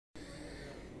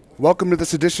Welcome to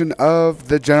this edition of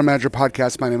the General Manager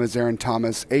Podcast. My name is Aaron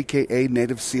Thomas, a.k.a.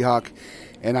 Native Seahawk,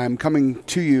 and I'm coming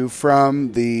to you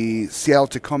from the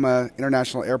Seattle-Tacoma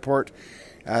International Airport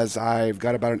as I've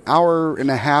got about an hour and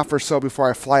a half or so before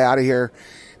I fly out of here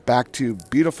back to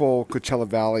beautiful Coachella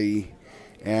Valley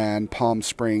and Palm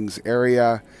Springs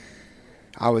area.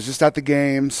 I was just at the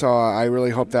game, so I really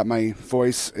hope that my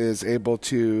voice is able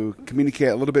to communicate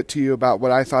a little bit to you about what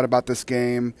I thought about this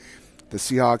game. The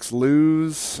Seahawks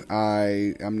lose.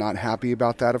 I am not happy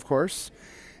about that, of course,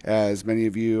 as many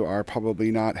of you are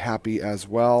probably not happy as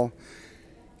well.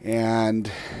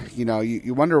 And,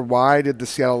 you wonder why did the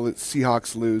Seattle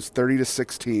Seahawks lose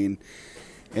 30-16?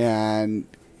 And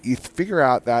you figure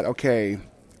out that, okay,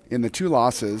 in the two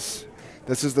losses,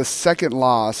 this is the second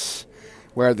loss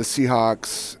where the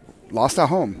Seahawks lost at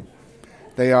home.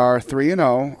 They are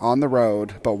 3-0 on the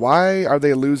road, but why are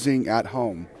they losing at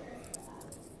home?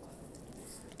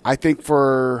 I think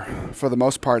for the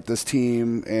most part, this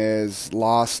team has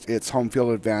lost its home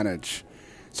field advantage.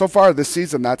 So far this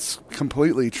season, that's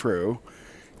completely true.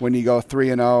 When you go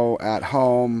 3-0 at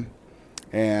home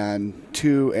and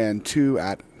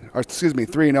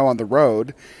 3-0 on the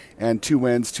road and 2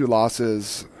 wins, 2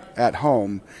 losses at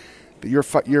home, you're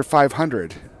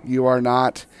 500. You are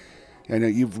not,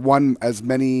 you've won as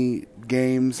many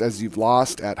games as you've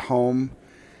lost at home.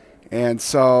 And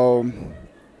so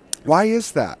why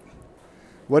is that?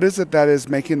 What is it that is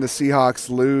making the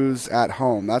Seahawks lose at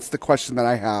home? That's the question that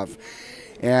I have.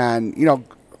 And,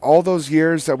 all those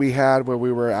years that we had where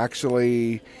we were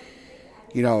actually,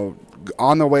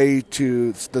 on the way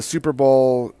to the Super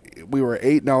Bowl, we were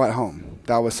 8-0 at home.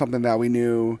 That was something that we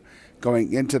knew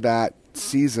going into that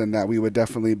season that we would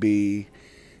definitely be,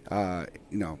 8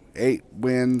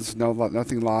 wins,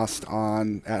 nothing lost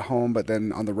at home, but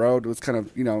then on the road it was kind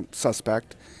of,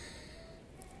 suspect.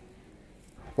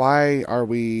 Why are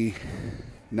we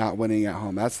not winning at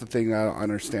home? That's the thing that I don't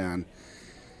understand.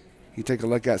 You take a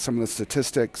look at some of the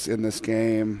statistics in this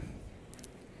game.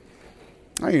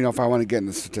 I don't even know if I want to get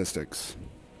into statistics.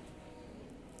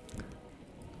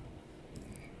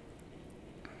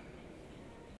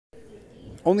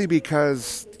 Only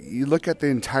because you look at the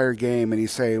entire game and you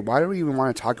say, why do we even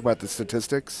want to talk about the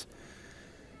statistics?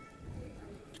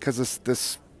 Because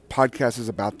this podcast is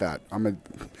about that.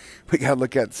 We got to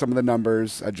look at some of the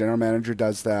numbers. A general manager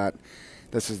does that.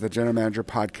 This is the General Manager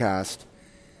Podcast.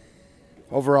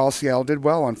 Overall, Seattle did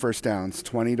well on first downs,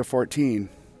 20-14.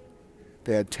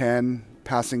 They had 10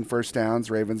 passing first downs.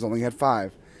 Ravens only had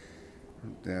 5.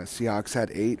 The Seahawks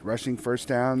had 8 rushing first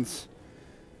downs.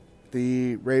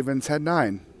 The Ravens had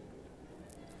 9.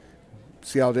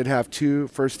 Seattle did have 2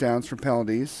 first downs from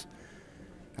penalties.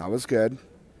 That was good.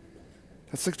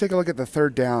 Let's take a look at the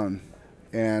third down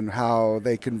and how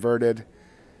they converted.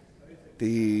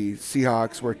 The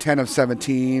Seahawks were 10 of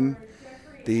 17.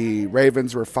 The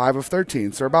Ravens were 5 of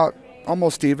 13. So they're about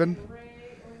almost even.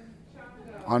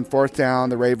 On fourth down,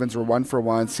 the Ravens were 1 for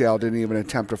 1. Seattle didn't even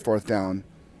attempt a fourth down.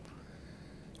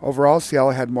 Overall,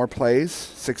 Seattle had more plays,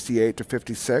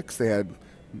 68-56. They had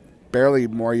barely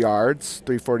more yards,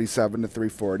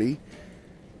 347-340.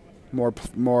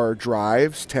 More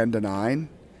drives, 10-9.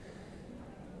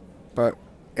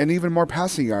 And even more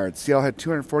passing yards. Seattle had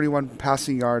 241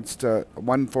 passing yards to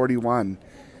 141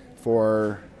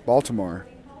 for Baltimore.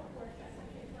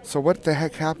 So what the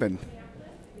heck happened?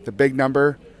 The big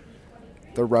number,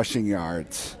 the rushing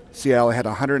yards. Seattle had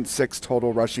 106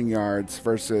 total rushing yards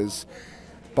versus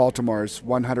Baltimore's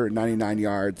 199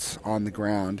 yards on the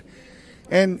ground.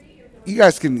 And you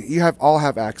guys all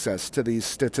have access to these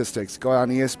statistics. Go on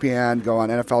ESPN, go on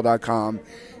NFL.com,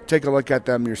 take a look at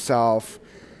them yourself.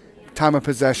 Time of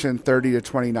possession, 30 to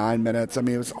 29 minutes.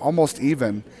 It was almost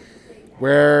even.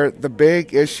 Where the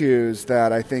big issues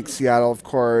that I think Seattle, of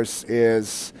course,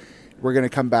 is we're going to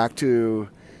come back to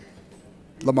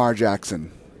Lamar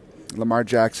Jackson. Lamar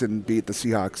Jackson beat the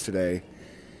Seahawks today.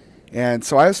 And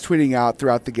so I was tweeting out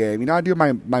throughout the game. I do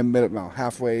my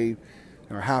halfway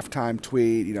or halftime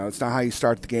tweet. It's not how you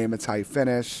start the game, it's how you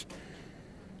finish.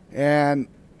 And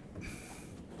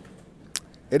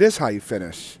it is how you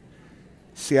finish.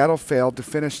 Seattle failed to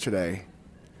finish today.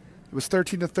 It was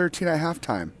 13-13 at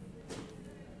halftime.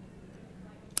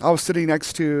 I was sitting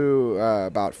next to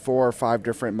about 4 or 5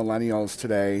 different millennials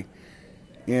today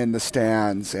in the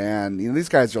stands, and these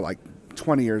guys are like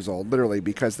 20 years old, literally,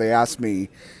 because they asked me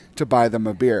to buy them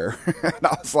a beer. And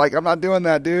I was like, I'm not doing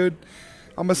that, dude.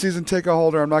 I'm a season ticket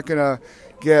holder. I'm not going to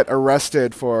get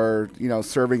arrested for,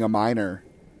 serving a minor.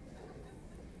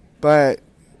 But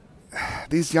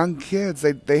these young kids,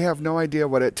 they have no idea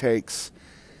what it takes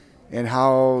and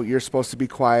how you're supposed to be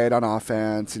quiet on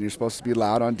offense and you're supposed to be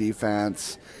loud on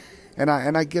defense. And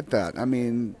I get that. I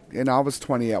mean, and I was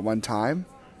 20 at one time.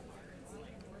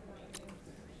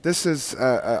 This is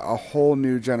a whole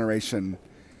new generation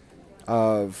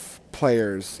of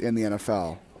players in the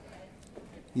NFL.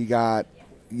 You got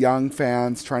young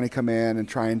fans trying to come in and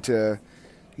trying to,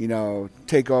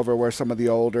 take over where some of the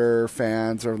older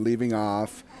fans are leaving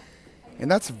off. And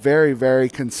that's very, very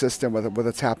consistent with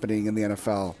what's happening in the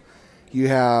NFL. You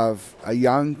have a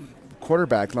young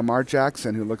quarterback, Lamar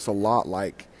Jackson, who looks a lot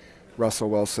like Russell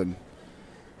Wilson.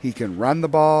 He can run the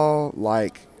ball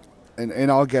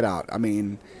and all get out. I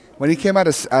mean, when he came out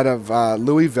of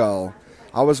Louisville,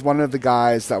 I was one of the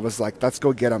guys that was like, let's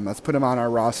go get him. Let's put him on our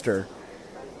roster.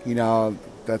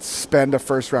 Let's spend a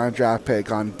first-round draft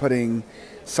pick on putting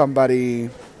somebody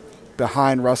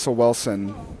behind Russell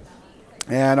Wilson.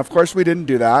 And, of course, we didn't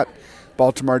do that.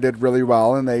 Baltimore did really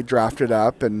well, and they drafted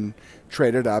up and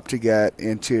traded up to get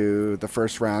into the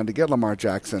first round to get Lamar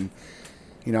Jackson.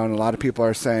 And a lot of people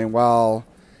are saying, well,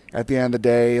 at the end of the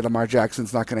day, Lamar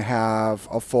Jackson's not going to have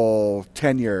a full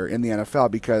tenure in the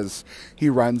NFL because he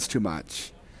runs too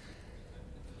much.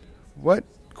 What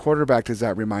quarterback does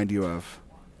that remind you of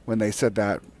when they said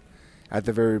that at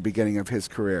the very beginning of his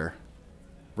career?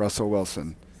 Russell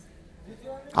Wilson.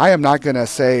 I am not going to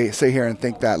sit here and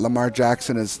think that Lamar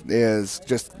Jackson is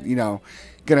just, going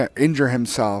to injure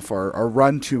himself or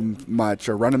run too much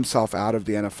or run himself out of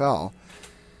the NFL.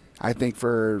 I think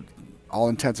for all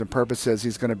intents and purposes,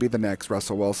 he's going to be the next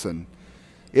Russell Wilson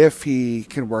if he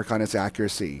can work on his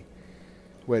accuracy,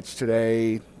 which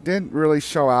today didn't really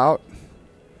show out.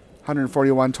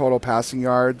 141 total passing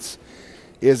yards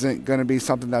isn't going to be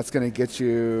something that's going to get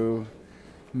you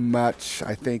much,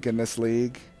 I think, in this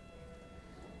league.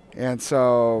 And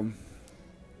so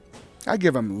I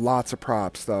give him lots of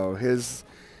props, though. His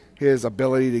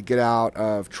ability to get out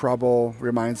of trouble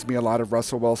reminds me a lot of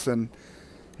Russell Wilson.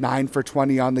 9 for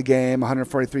 20 on the game,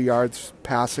 143 yards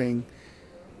passing.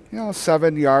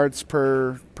 7 yards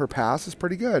per pass is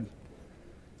pretty good.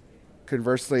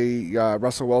 Conversely,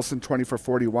 Russell Wilson, 20 for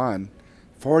 41.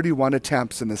 41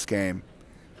 attempts in this game,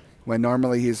 when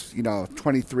normally he's,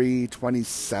 23,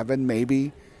 27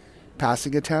 maybe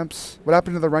passing attempts. What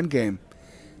happened to the run game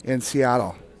in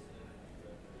Seattle?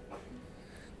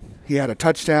 He had a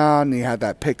touchdown. He had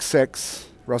that pick six.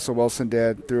 Russell Wilson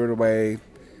did, threw it away.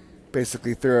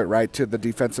 Basically threw it right to the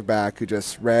defensive back who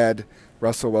just read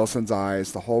Russell Wilson's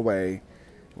eyes the whole way,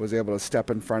 was able to step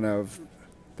in front of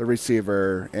the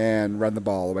receiver and run the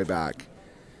ball all the way back.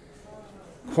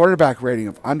 Quarterback rating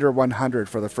of under 100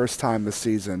 for the first time this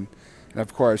season. And,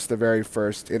 of course, the very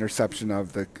first interception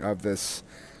of this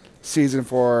season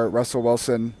for Russell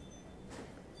Wilson.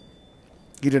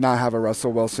 He did not have a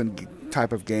Russell Wilson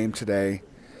type of game today.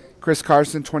 Chris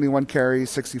Carson, 21 carries,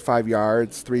 65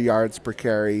 yards, 3 yards per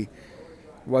carry.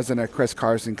 Wasn't a Chris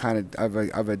Carson kind of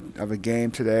a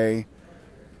game today.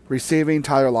 Receiving,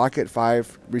 Tyler Lockett,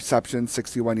 5 receptions,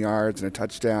 61 yards, and a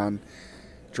touchdown.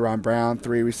 Jerron Brown,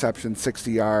 3 receptions,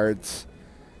 60 yards.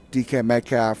 DK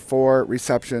Metcalf, 4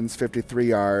 receptions, 53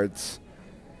 yards.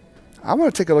 I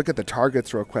want to take a look at the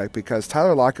targets real quick because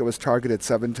Tyler Lockett was targeted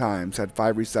 7 times, had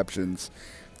 5 receptions,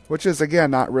 which is,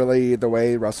 again, not really the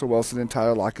way Russell Wilson and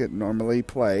Tyler Lockett normally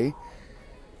play.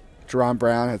 Jerron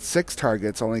Brown had 6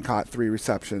 targets, only caught 3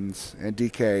 receptions, and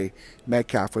DK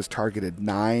Metcalf was targeted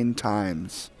 9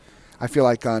 times. I feel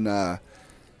like on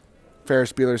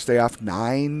Ferris Bueller's Day Off,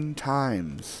 9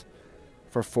 times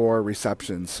for 4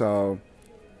 receptions. So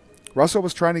Russell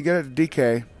was trying to get it to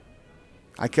DK.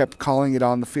 I kept calling it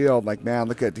on the field, like, man,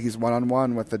 look at, he's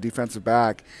one-on-one with the defensive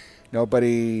back.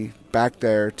 Nobody back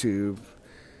there to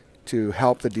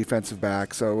help the defensive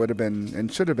back. So it would have been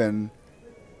and should have been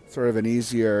sort of an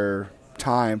easier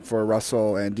time for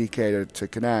Russell and DK to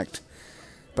connect.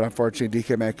 But unfortunately,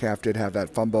 DK Metcalf did have that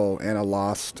fumble and a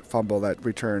lost fumble that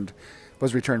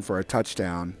was returned for a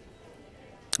touchdown.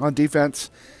 On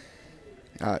defense,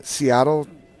 Seattle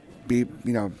beat,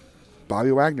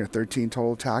 Bobby Wagner, 13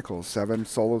 total tackles, 7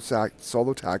 solo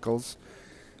tackles,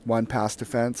 1 pass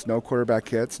defense, no quarterback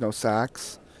hits, no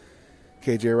sacks.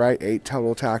 KJ Wright, 8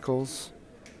 total tackles.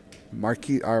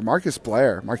 Marquise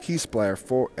Blair,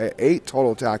 8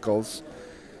 total tackles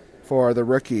for the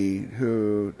rookie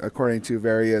who, according to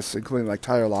various, including like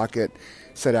Tyler Lockett,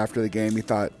 said after the game he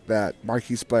thought that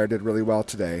Marquise Blair did really well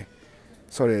today.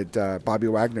 So did Bobby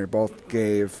Wagner. Both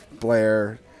gave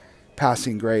Blair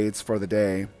passing grades for the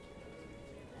day.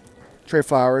 Trey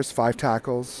Flowers, 5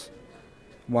 tackles,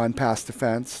 1 pass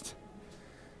defensed,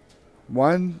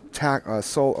 1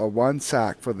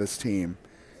 sack for this team.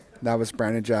 That was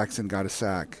Brandon Jackson got a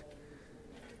sack.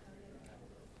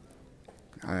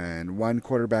 And 1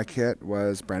 quarterback hit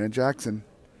was Brandon Jackson.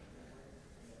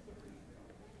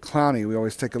 Clowney. We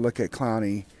always take a look at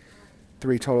Clowney.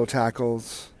 3 total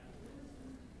tackles.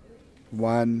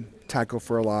 1 tackle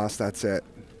for a loss. That's it.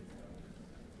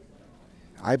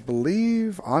 I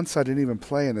believe Ansah didn't even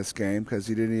play in this game because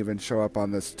he didn't even show up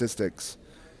on the statistics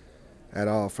at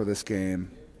all for this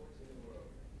game,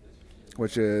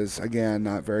 which is, again,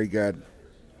 not very good.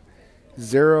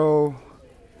 0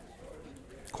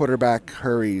 quarterback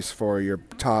hurries for your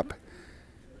top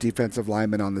defensive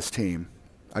lineman on this team.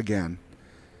 Again,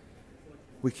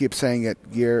 we keep saying it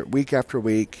week after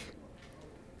week.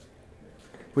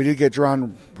 We did get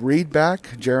Jaron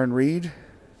Reed.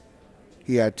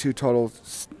 He had 2 total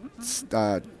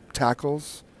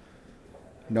tackles,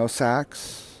 no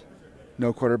sacks,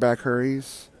 no quarterback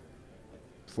hurries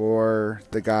for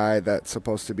the guy that's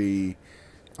supposed to be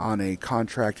on a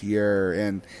contract year.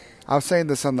 And I was saying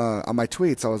this on my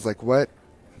tweets. I was like, "What?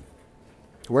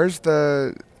 Where's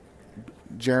the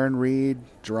Jaron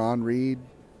Reed?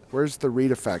 Where's the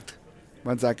Reed effect?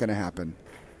 When's that going to happen?"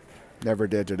 Never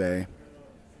did today.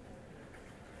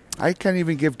 I can't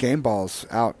even give game balls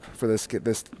out for this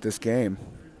game.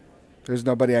 There's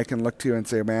nobody I can look to and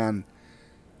say, man,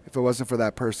 if it wasn't for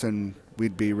that person,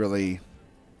 we'd be really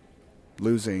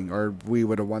losing, or we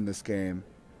would have won this game.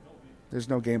 There's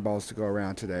no game balls to go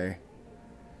around today.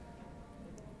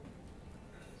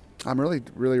 I'm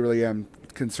really am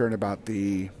concerned about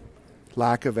the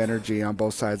lack of energy on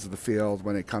both sides of the field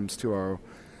when it comes to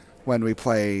when we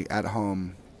play at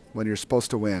home, when you're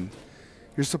supposed to win.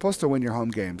 You're supposed to win your home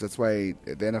games. That's why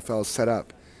the NFL is set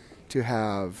up to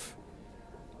have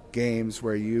games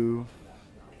where you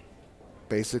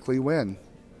basically win.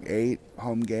 8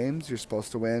 home games, you're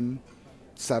supposed to win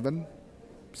 7,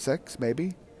 6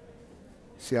 maybe.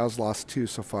 Seattle's lost 2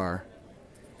 so far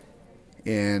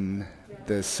in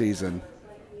this season.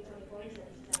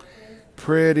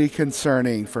 Pretty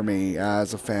concerning for me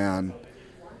as a fan.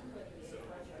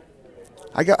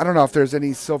 I don't know if there's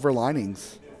any silver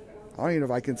linings. I don't even know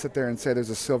if I can sit there and say there's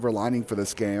a silver lining for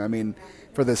this game. I mean,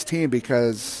 for this team,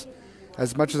 because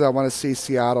as much as I want to see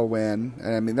Seattle win,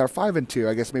 and I mean, they're 5-2.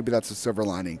 I guess maybe that's a silver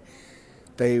lining.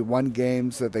 They won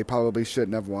games that they probably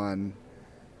shouldn't have won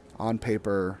on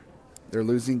paper. They're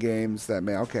losing games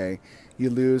that you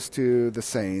lose to the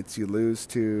Saints, you lose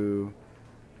to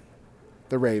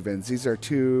the Ravens. These are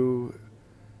 2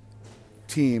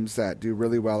 teams that do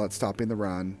really well at stopping the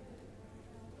run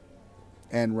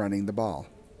and running the ball.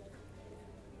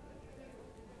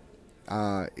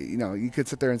 You could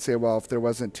sit there and say, well, if there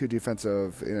wasn't 2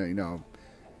 defensive,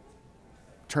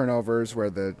 turnovers where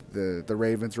the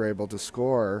Ravens were able to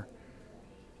score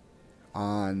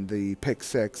on the pick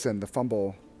 6 and the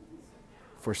fumble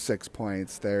for 6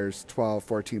 points, there's 12,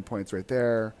 14 points right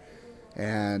there.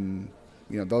 And,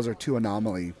 those are 2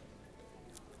 anomaly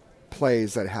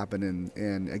plays that happen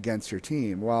in against your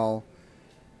team. Well,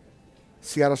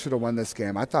 Seattle should have won this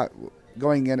game. I thought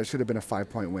going in, it should have been a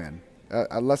 5-point win.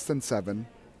 Less than 7.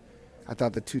 I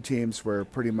thought the 2 teams were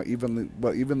pretty much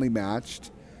evenly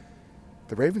matched.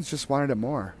 The Ravens just wanted it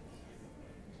more.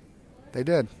 They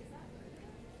did.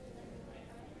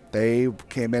 They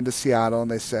came into Seattle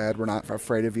and they said, we're not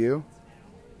afraid of you.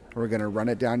 We're going to run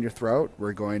it down your throat.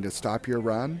 We're going to stop your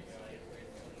run.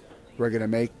 We're going to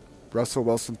make Russell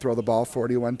Wilson throw the ball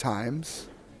 41 times.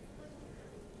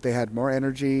 They had more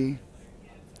energy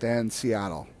than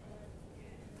Seattle.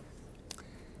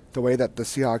 The way that the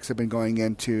Seahawks have been going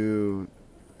into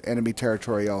enemy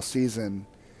territory all season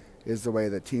is the way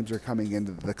that teams are coming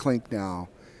into the clink now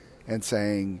and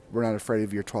saying, we're not afraid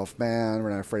of your 12th man.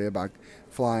 We're not afraid about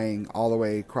flying all the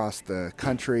way across the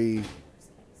country.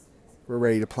 We're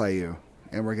ready to play you,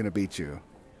 and we're going to beat you.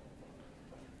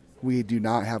 We do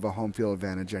not have a home field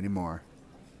advantage anymore.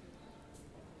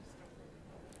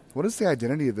 What is the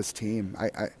identity of this team?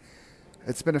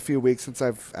 It's been a few weeks since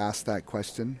I've asked that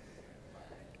question.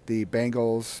 The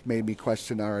Bengals made me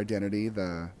question our identity.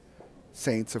 The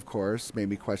Saints, of course, made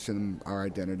me question our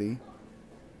identity.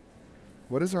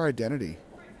 What is our identity?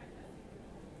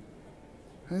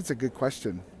 That's a good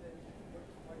question.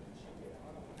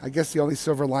 I guess the only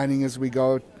silver lining is we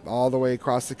go all the way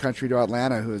across the country to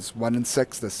Atlanta, who's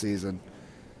 1-6 this season.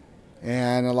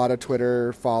 And a lot of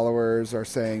Twitter followers are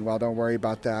saying, well, don't worry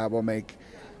about that. We'll make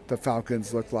the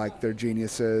Falcons look like they're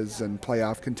geniuses and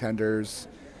playoff contenders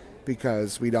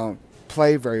because we don't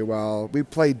play very well. We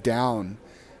played down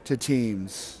to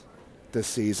teams this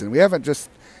season. We haven't just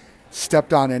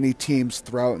stepped on any team's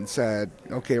throat and said,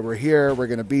 okay, we're here, we're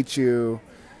going to beat you.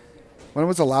 When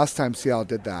was the last time Seattle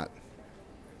did that?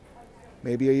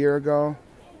 Maybe a year ago?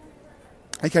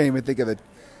 I can't even think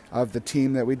of the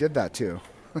team that we did that to.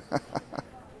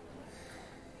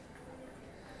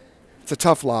 It's a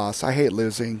tough loss. I hate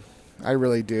losing. I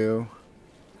really do.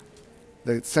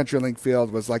 The CenturyLink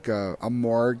Field was like a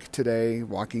morgue today,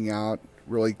 walking out,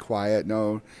 really quiet,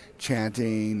 no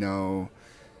chanting, no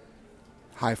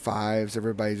high fives,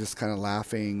 everybody just kind of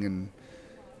laughing and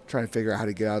trying to figure out how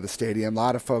to get out of the stadium. A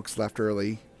lot of folks left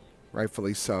early,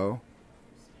 rightfully so.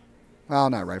 Well,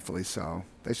 not rightfully so.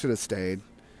 They should have stayed.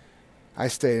 I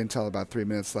stayed until about 3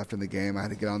 minutes left in the game. I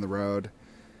had to get on the road,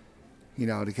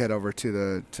 to head over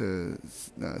to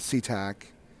SeaTac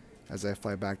as I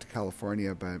fly back to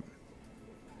California, but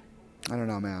I don't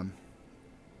know, man.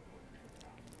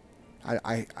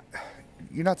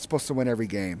 You're not supposed to win every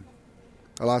game.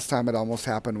 The last time it almost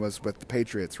happened was with the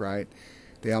Patriots, right?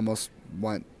 They almost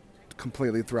went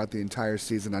completely throughout the entire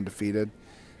season undefeated.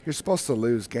 You're supposed to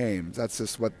lose games. That's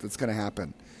just what's going to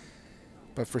happen.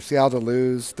 But for Seattle to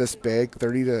lose this big,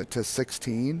 30 to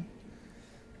 16,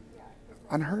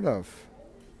 unheard of.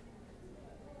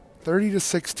 30 to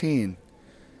 16.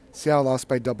 Seattle lost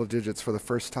by double digits for the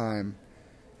first time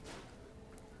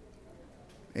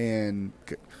in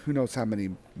who knows how many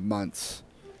months.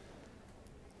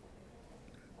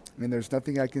 I mean, there's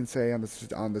nothing I can say on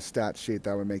the stat sheet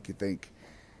that would make you think,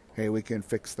 hey, we can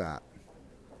fix that.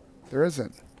 There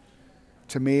isn't.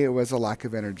 To me, it was a lack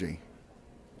of energy.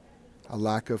 A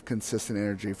lack of consistent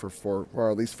energy or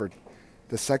at least for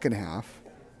the second half.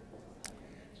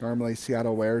 Normally,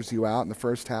 Seattle wears you out in the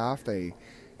first half. They,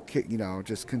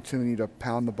 just continue to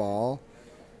pound the ball.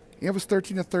 It was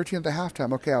 13-13 at the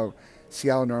halftime. Okay,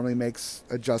 Seattle normally makes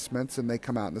adjustments, and they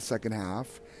come out in the second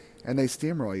half, and they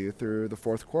steamroll you through the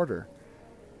fourth quarter.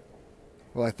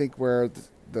 Well, I think where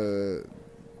the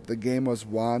game was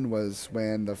won was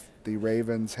when the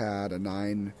Ravens had a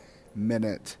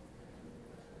 9-minute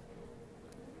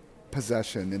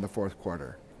possession in the fourth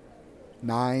quarter.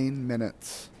 9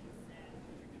 minutes.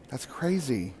 That's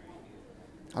crazy.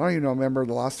 I don't even remember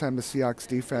the last time the Seahawks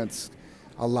defense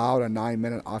allowed a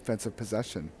 9-minute offensive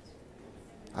possession.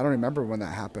 I don't remember when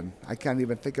that happened. I can't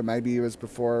even think of. Maybe it was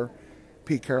before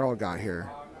Pete Carroll got here.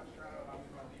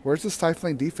 Where's the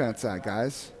stifling defense at,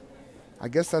 guys? I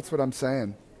guess that's what I'm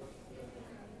saying.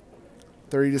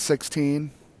 30 to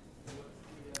 16.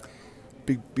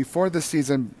 Before the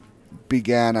season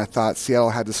began, I thought Seattle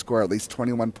had to score at least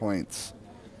 21 points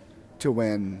to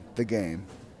win the game.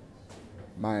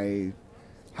 My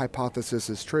hypothesis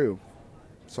is true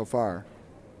so far.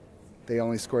 They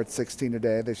only scored 16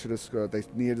 today. They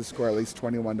needed to score at least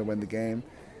 21 to win the game.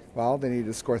 Well, they needed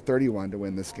to score 31 to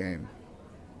win this game.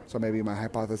 So maybe my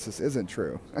hypothesis isn't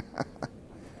true.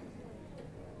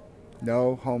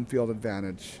 No home field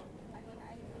advantage.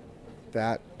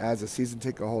 That, as a season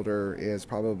ticket holder, is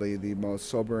probably the most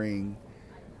sobering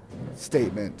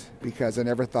statement, because I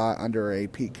never thought under a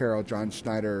Pete Carroll, John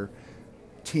Schneider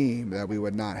team that we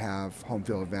would not have home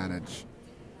field advantage.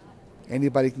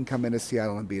 Anybody can come into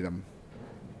Seattle and beat them.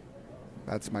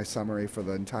 That's my summary for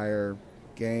the entire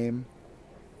game.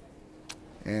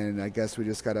 And I guess we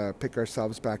just got to pick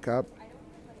ourselves back up,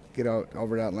 get out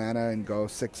over to Atlanta and go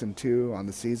 6-2 on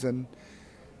the season,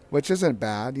 which isn't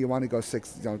bad. You want to go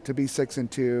to be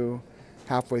 6-2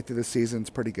 halfway through the season is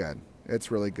pretty good.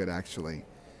 It's really good, actually.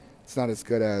 It's not as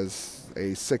good as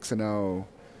a 6-0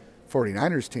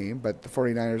 49ers team, but the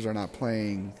 49ers are not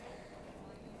playing,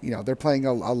 they're playing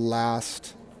a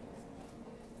last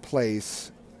place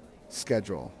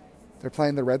schedule. They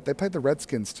played the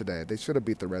Redskins today. They should have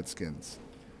beat the Redskins.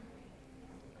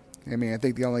 I mean, I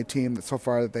think the only team that so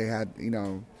far that they had,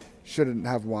 shouldn't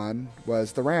have won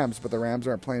was the Rams, but the Rams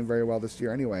aren't playing very well this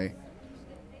year anyway.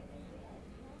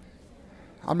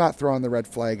 I'm not throwing the red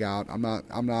flag out. I'm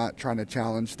not trying to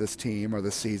challenge this team or the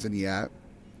season yet.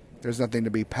 There's nothing to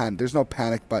be There's no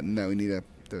panic button that we need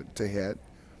to hit.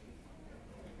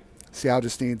 Seattle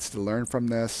just needs to learn from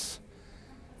this,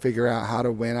 figure out how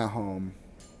to win at home,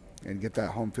 and get that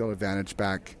home field advantage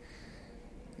back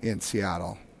in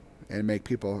Seattle, and make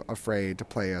people afraid to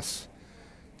play us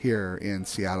here in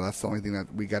Seattle. That's the only thing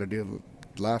that we got to do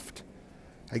left.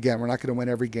 Again, we're not going to win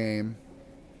every game.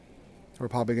 We're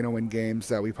probably going to win games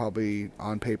that we probably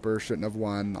on paper shouldn't have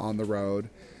won on the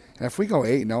road. And if we go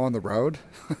 8-0 on the road,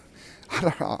 I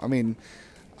don't know. I mean,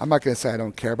 I'm not going to say I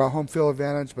don't care about home field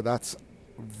advantage, but that's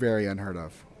very unheard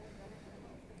of.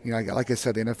 Like I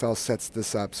said, the NFL sets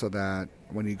this up so that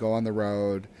when you go on the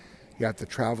road, you have to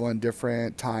travel in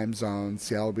different time zones.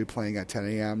 Seattle will be playing at 10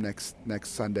 a.m. next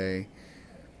Sunday,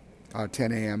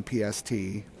 10 a.m. PST,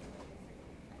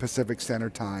 Pacific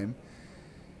Standard Time.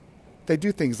 They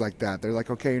do things like that. They're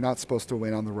like, okay, you're not supposed to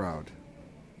win on the road,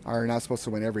 or you're not supposed to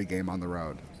win every game on the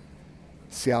road.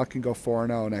 Seattle can go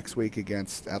 4-0 next week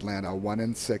against Atlanta, a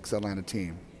 1-6 Atlanta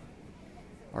team.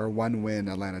 or one-win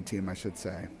Atlanta team, I should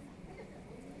say.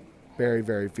 Very,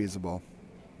 very feasible.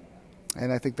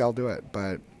 And I think they'll do it,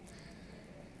 but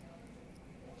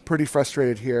pretty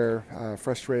frustrated here.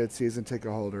 Frustrated season ticket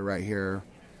holder right here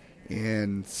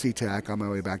in SeaTac on my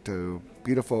way back to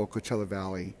beautiful Coachella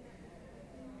Valley.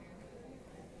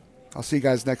 I'll see you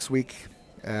guys next week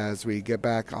as we get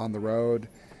back on the road.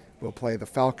 We'll play the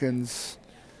Falcons.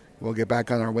 We'll get back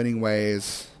on our winning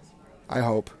ways. I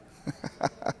hope.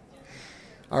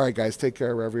 All right, guys, take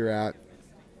care wherever you're at.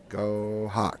 Go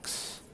Hawks.